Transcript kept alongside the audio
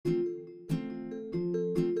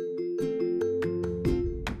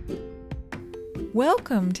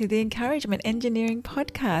Welcome to the Encouragement Engineering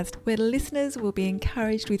Podcast, where listeners will be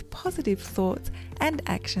encouraged with positive thoughts and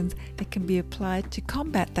actions that can be applied to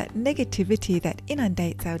combat that negativity that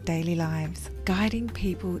inundates our daily lives, guiding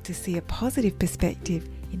people to see a positive perspective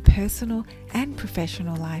in personal and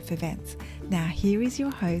professional life events. Now here is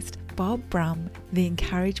your host, Bob Brum, the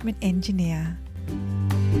Encouragement Engineer.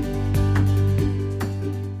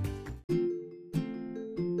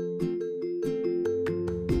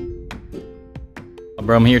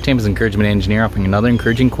 Brum here, Tampa's Encouragement Engineer, offering another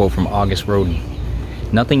encouraging quote from August Rodin.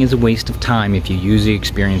 Nothing is a waste of time if you use the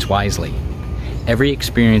experience wisely. Every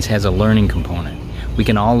experience has a learning component. We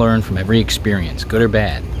can all learn from every experience, good or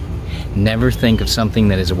bad. Never think of something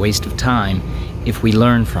that is a waste of time if we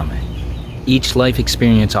learn from it. Each life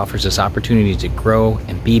experience offers us opportunities to grow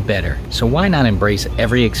and be better, so why not embrace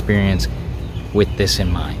every experience with this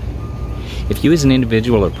in mind? If you as an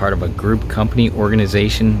individual or part of a group, company,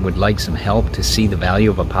 organization would like some help to see the value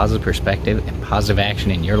of a positive perspective and positive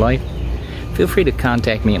action in your life, feel free to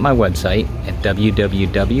contact me at my website at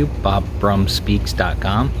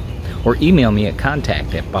www.bobbrumspeaks.com or email me at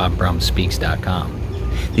contact@bobbrumspeaks.com.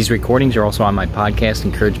 These recordings are also on my podcast,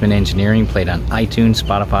 Encouragement Engineering, played on iTunes,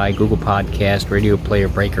 Spotify, Google Podcast, Radio Player,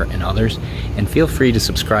 Breaker, and others. And feel free to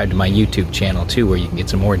subscribe to my YouTube channel too, where you can get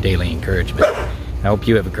some more daily encouragement. I hope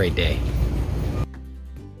you have a great day.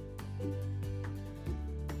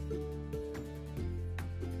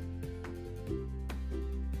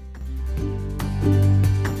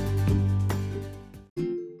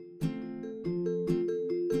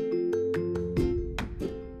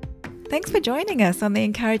 Thanks for joining us on the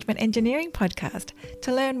Encouragement Engineering Podcast.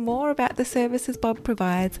 To learn more about the services Bob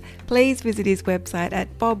provides, please visit his website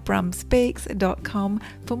at bobbrumspeaks.com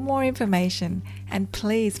for more information. And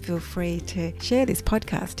please feel free to share this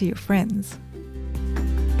podcast to your friends.